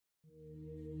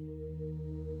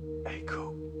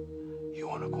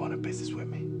go on a business with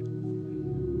me.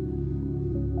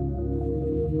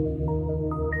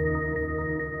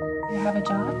 You have a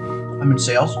job? I'm in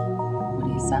sales. What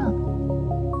do you sell?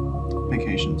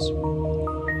 Vacations.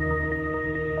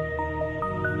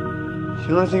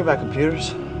 You know anything about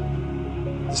computers?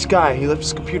 This guy, he left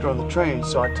his computer on the train,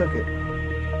 so I took it.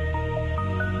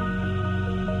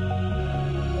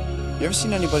 You ever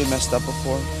seen anybody messed up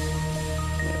before?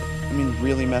 I mean,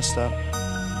 really messed up?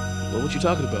 Well, what you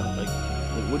talking about? Like,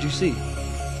 what'd you see?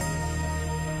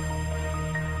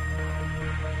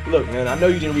 Look, man, I know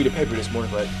you didn't read the paper this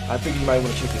morning, but I think you might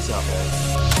want to check this out,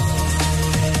 man.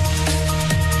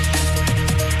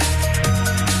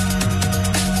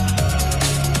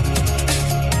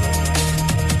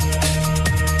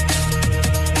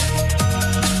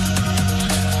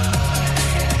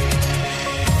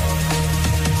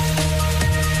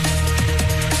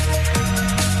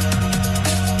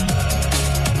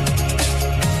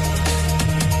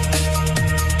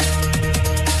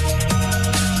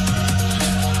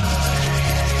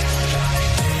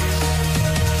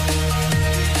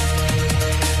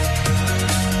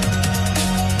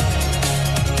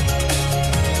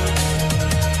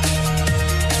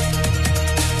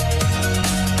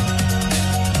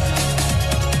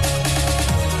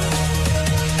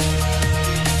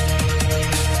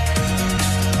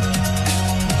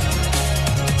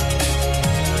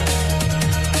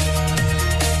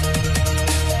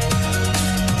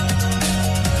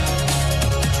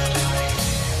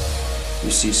 You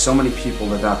see, so many people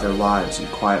live out their lives in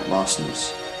quiet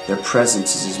lostness. Their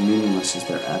presence is as meaningless as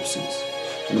their absence.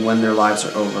 And when their lives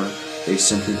are over, they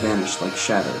simply vanish like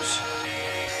shadows.